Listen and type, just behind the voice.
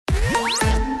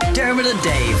Dermot and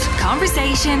Dave.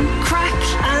 Conversation, crack,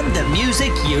 And the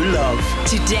music you love.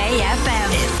 Today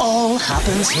FM. It all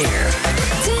happens here.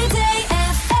 Today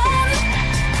FM.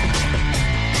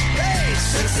 Hey,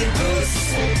 sexy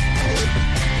boots.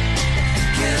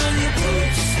 Get on your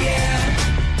boots, yeah.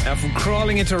 Now, from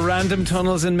crawling into random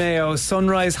tunnels in Mayo,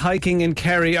 sunrise hiking in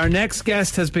Kerry, our next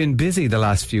guest has been busy the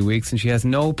last few weeks and she has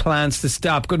no plans to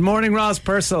stop. Good morning, Roz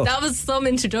Purcell. That was some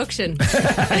introduction.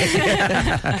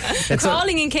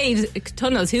 Crawling in caves,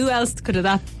 tunnels. Who else could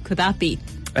that be?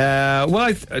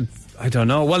 Well, I don't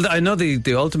know. Well, I know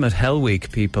the Ultimate Hell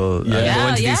Week people go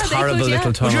into these they horrible could, yeah.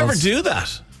 little tunnels. Would you ever do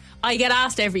that? I get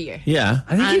asked every year. Yeah.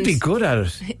 I think you'd And- be good at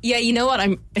it. Yeah, you know what?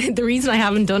 The reason I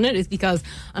haven't done it is because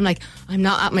I'm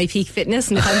not at my peak fitness,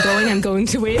 and if I'm going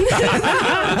to win.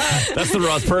 That's the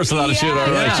Ross Purcell attitude, Yeah.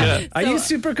 all right, yeah. Are you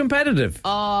super competitive?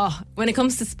 When it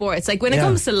comes to sports, when it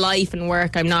comes to life and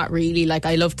work, I'm not really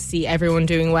I love to see everyone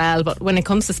doing well, but when it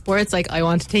comes to sports, I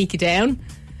want to take you down,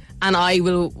 and I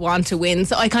will want to win.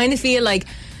 So I kind of feel like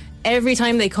every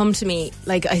time they come to me,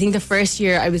 I think the first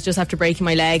year I was just after breaking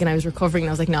my leg and I was recovering and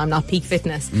I was like, no, I'm not peak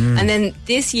fitness. And then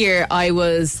this year I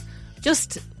was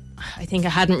I think I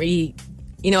hadn't really,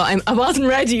 I wasn't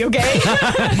ready, okay?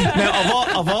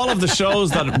 Now, of all of the shows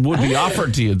that would be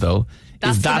offered to you, though,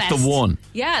 That's is that the best. one?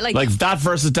 Yeah, Like that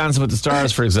versus Dancing with the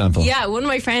Stars, for example. Yeah, one of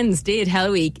my friends did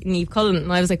Hell Week in Eve Cullen,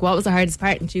 and I was like, what was the hardest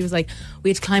part? And she was like, we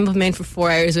had to climb up a mountain for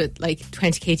 4 hours with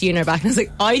 20 kg in our back. And I was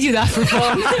like, I do that for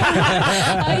fun.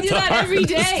 I do that every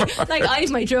day. I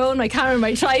have my drone, my camera,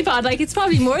 my tripod. It's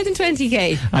probably more than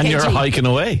 20k. And you're hiking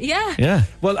away. Yeah. Yeah.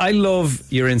 Well, I love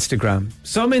your Instagram.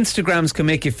 Some Instagrams can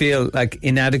make you feel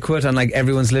inadequate and like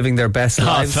everyone's living their best Oh,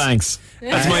 lives. thanks.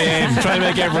 That's my aim. Try and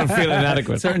make everyone feel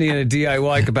inadequate. Certainly in a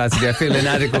DIY capacity, I feel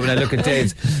inadequate when I look at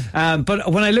Dave's.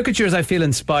 But when I look at yours, I feel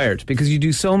inspired because you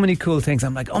do so many cool things.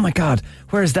 I'm like, oh my God,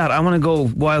 where's that? I want to go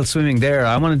wild swimming there.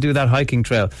 I want to do that hiking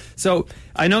trail. So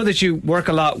I know that you work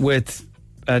a lot with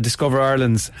Discover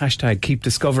Ireland's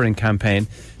 #KeepDiscovering campaign.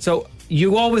 So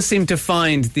you always seem to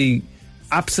find the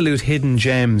absolute hidden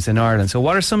gems in Ireland. So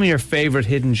what are some of your favourite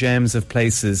hidden gems of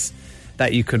places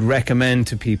that you could recommend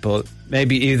to people?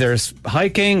 Maybe either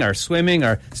hiking or swimming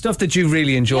or stuff that you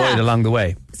really enjoyed along the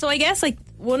way. So I guess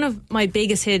one of my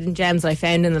biggest hidden gems I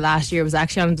found in the last year was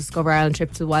actually on a Discover Ireland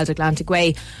trip to the Wild Atlantic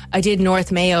Way. I did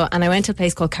North Mayo and I went to a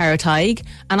place called Carrowtyke,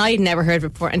 and I had never heard of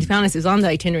it before. And to be honest, it was on the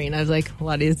itinerary and I was like,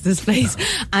 what is this place?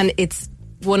 And it's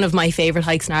one of my favourite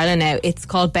hikes in Ireland now. It's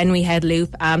called Benwee Head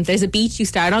Loop. There's a beach you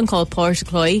start on called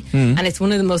Portacloy, and it's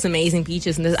one of the most amazing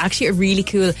beaches, and there's actually a really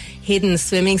cool hidden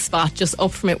swimming spot just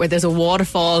up from it where there's a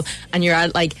waterfall and you're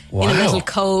at in a little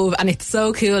cove, and it's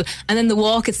so cool. And then the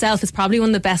walk itself is probably one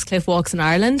of the best cliff walks in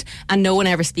Ireland, and no one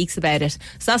ever speaks about it.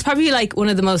 So that's probably one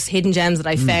of the most hidden gems that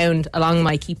I found along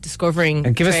my Keep Discovering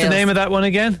And give us trails. the name of that one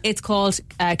again. It's called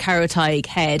Carrowtyke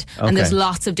Head, and there's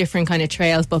lots of different kind of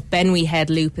trails, but Benwee Head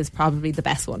Loop is probably the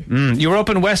best one. You were up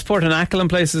in Westport and Ackle and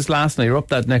places last night. You were up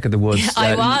that neck of the woods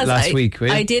I was last week. Were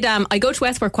you? I did. I go to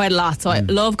Westport quite a lot, so I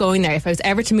love going there. If I was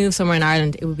ever to move somewhere in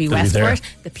Ireland, it would be Westport.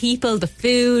 The people, the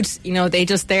food,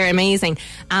 they're amazing.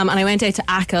 And I went out to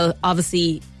Ackle.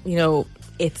 Obviously,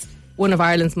 it's one of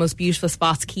Ireland's most beautiful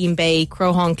spots. Keene Bay,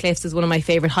 Crowhawn Cliffs is one of my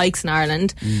favourite hikes in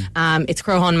Ireland. It's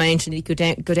Crowhawn Mountain. You go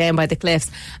down by the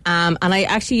cliffs. And I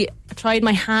actually tried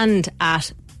my hand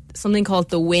at something called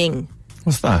the Wing.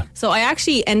 What's that? So I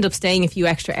actually end up staying a few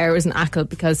extra hours in Ackle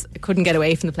because I couldn't get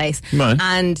away from the place. Right.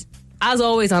 And as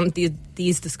always on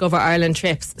these Discover Ireland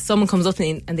trips, someone comes up to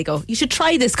me and they go, you should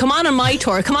try this, come on my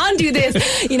tour, come on, do this.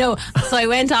 So I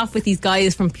went off with these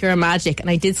guys from Pure Magic and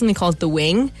I did something called the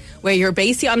Wing, where you're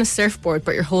basically on a surfboard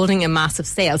but you're holding a massive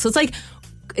sail. So it's like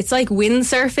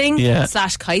windsurfing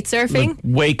 / kite surfing.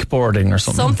 Like wakeboarding or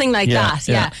something. Something like that,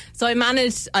 yeah. So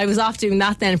I was off doing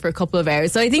that then for a couple of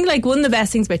hours. So I think one of the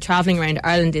best things about travelling around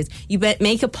Ireland is you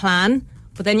make a plan,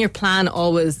 but then your plan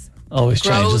always grows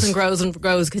changes. and grows and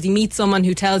grows because you meet someone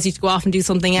who tells you to go off and do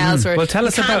something else, or Well, tell you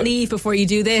us can't about- leave before you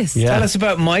do this. Yeah. Tell us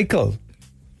about Michael.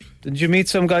 Did you meet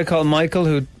some guy called Michael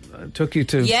who took you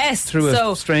to through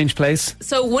a strange place?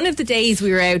 So one of the days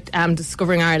we were out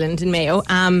Discovering Ireland in Mayo,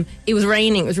 it was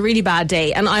raining. It was a really bad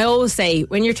day. And I always say,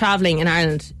 when you're travelling in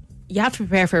Ireland, you have to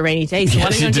prepare for a rainy day. So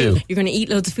what are you going to do? You're going to eat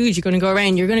loads of food. You're going to go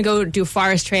around. You're going to go do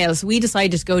forest trails. So we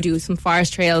decided to go do some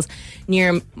forest trails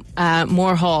near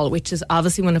Moorhall, which is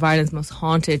obviously one of Ireland's most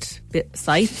haunted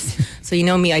sites. So you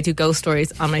know me, I do ghost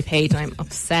stories on my page and I'm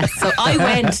obsessed. So I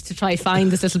went to try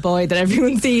find this little boy that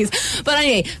everyone sees. But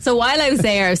anyway, so while I was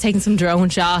there, I was taking some drone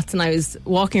shots and I was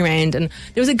walking around and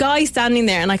there was a guy standing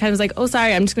there and I was like, oh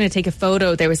sorry, I'm just going to take a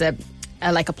photo. There was a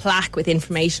like a plaque with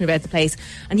information about the place.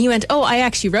 And he went, "Oh, I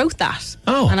actually wrote that."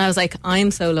 Oh. And I was like,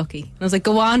 "I'm so lucky." And I was like,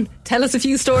 "Go on, tell us a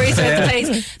few stories about the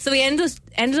place." So he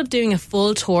ended up doing a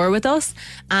full tour with us,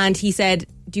 and he said,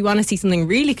 "Do you want to see something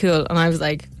really cool?" And I was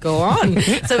like, "Go on."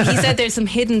 So he said there's some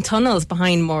hidden tunnels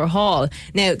behind Moore Hall.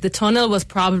 Now, the tunnel was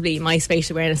probably, my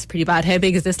spatial awareness is pretty bad. How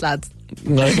big is this, lads?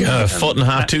 Like a foot and a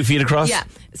half, 2 feet across. Yeah.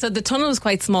 So the tunnel was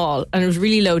quite small and it was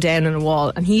really low down on a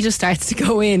wall, and he just starts to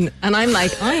go in, and I'm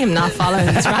like, I am not following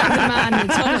this random man in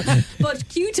the tunnel. But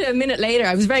cue to a minute later,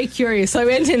 I was very curious, so I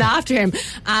went in after him.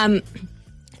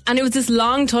 And it was this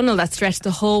long tunnel that stretched the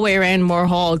whole way around Moore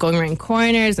Hall, going around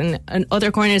corners and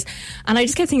other corners. And I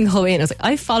just kept thinking the whole way in, I was like,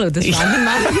 I followed this random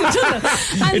man in the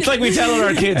tunnel. And It's like we tell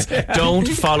our kids, don't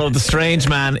follow the strange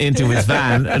man into his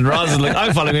van. And Roz is like,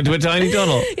 I'm following into a tiny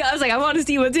tunnel. yeah, I was like, I want to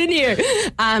see what's in here.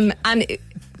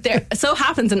 There so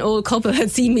happens an old couple had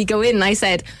seen me go in, and I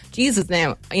said, Jesus,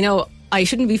 now, I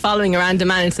shouldn't be following a random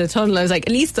man into the tunnel. I was like,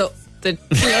 at least the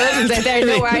children out there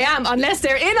know where I am, unless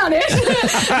they're in on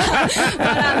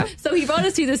it. So he brought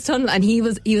us through this tunnel, and he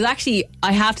was actually,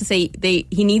 I have to say,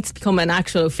 he needs to become an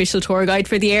actual official tour guide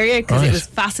for the area, because it was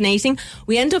fascinating.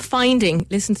 We end up finding,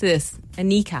 listen to this, a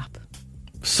kneecap.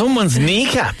 Someone's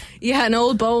kneecap. Yeah, an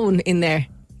old bone in there.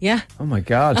 Yeah. Oh my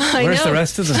God. I Where's know. the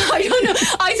rest of them? I don't know.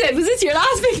 I said, was this your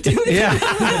last victim? Yeah.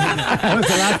 I was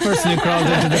the last person who crawled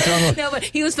into the tunnel. No, but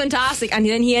he was fantastic, and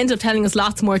then he ended up telling us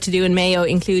lots more to do in Mayo,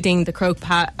 including the Croke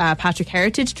Patrick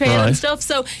Heritage Trail Right. and stuff.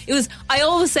 So it was. I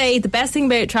always say the best thing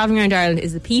about travelling around Ireland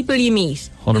is the people you meet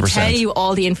who 100%. tell you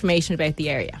all the information about the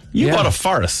area. You Yeah. bought a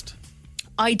forest.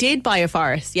 I did buy a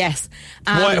forest, yes.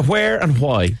 Why, where and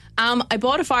why? I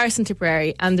bought a forest in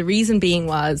Tipperary, and the reason being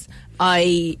was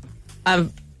I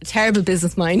have a terrible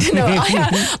business mind. No,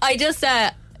 I just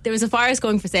there was a forest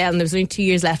going for sale, and there was only 2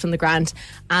 years left on the grant,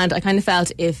 and I kind of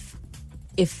felt if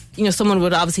someone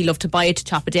would obviously love to buy it to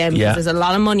chop it down, because Yeah. there's a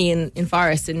lot of money in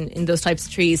forests in those types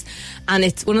of trees, and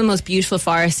it's one of the most beautiful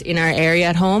forests in our area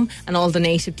at home, and all the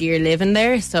native deer live in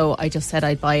there. So I just said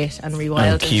I'd buy it and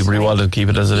rewild And it. keep rewilded, keep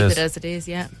it as it Keep is. it as it is,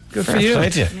 yeah. Good for Fair you. play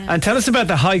to you. And tell us about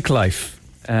the hike life.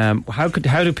 How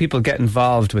do people get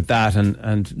involved with that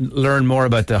and learn more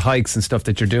about the hikes and stuff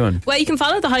that you're doing? Well, you can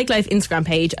follow the Hike Life Instagram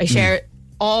page. I share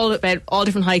all about all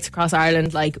different hikes across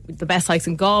Ireland, like the best hikes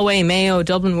in Galway, Mayo,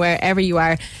 Dublin, wherever you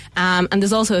are. And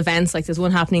there's also events, like there's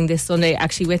one happening this Sunday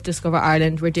actually with Discover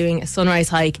Ireland. We're doing a sunrise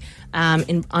hike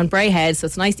on Bray Head, so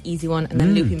it's a nice easy one, and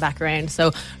then looping back around.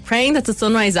 So praying that the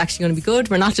sunrise is actually going to be good.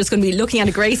 We're not just going to be looking at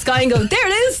a grey sky and going, there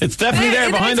it is. It's definitely there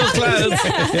behind those clouds.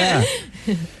 Yeah.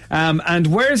 And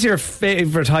where's your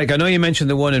favourite hike? I know you mentioned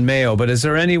the one in Mayo, but is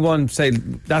there anyone, say,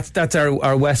 that's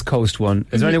our West Coast one.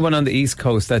 Is there anyone on the East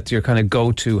Coast that's your kind of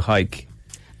go-to hike?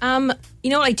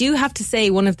 I do have to say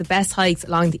one of the best hikes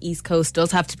along the East Coast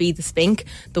does have to be the Spink,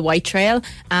 the White Trail.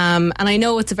 And I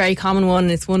know it's a very common one.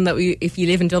 It's one that if you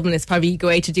live in Dublin, it's probably you go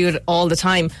out to do it all the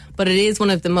time. But it is one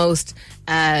of the most,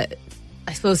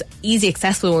 I suppose, easy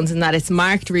accessible ones in that it's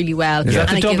marked really well. Is that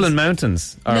And the it Dublin gives-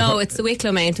 Mountains? Or- No, it's the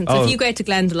Wicklow Mountains. So Oh. if you go out to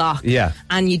Glendalough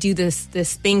and you do the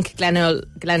Spink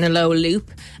Glenalow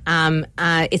loop,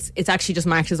 it's actually just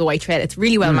marked as a white trail. It's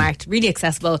really well marked, really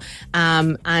accessible,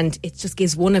 and it just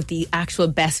gives one of the actual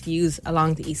best views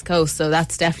along the East Coast. So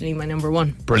that's definitely my number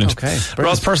one. Brilliant. Okay, brilliant.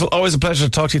 Roz Purcell, always a pleasure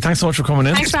to talk to you. Thanks so much for coming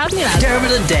in. Thanks for having me, lads.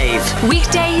 Dermot and Dave.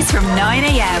 Weekdays from 9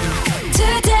 a.m.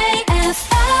 Today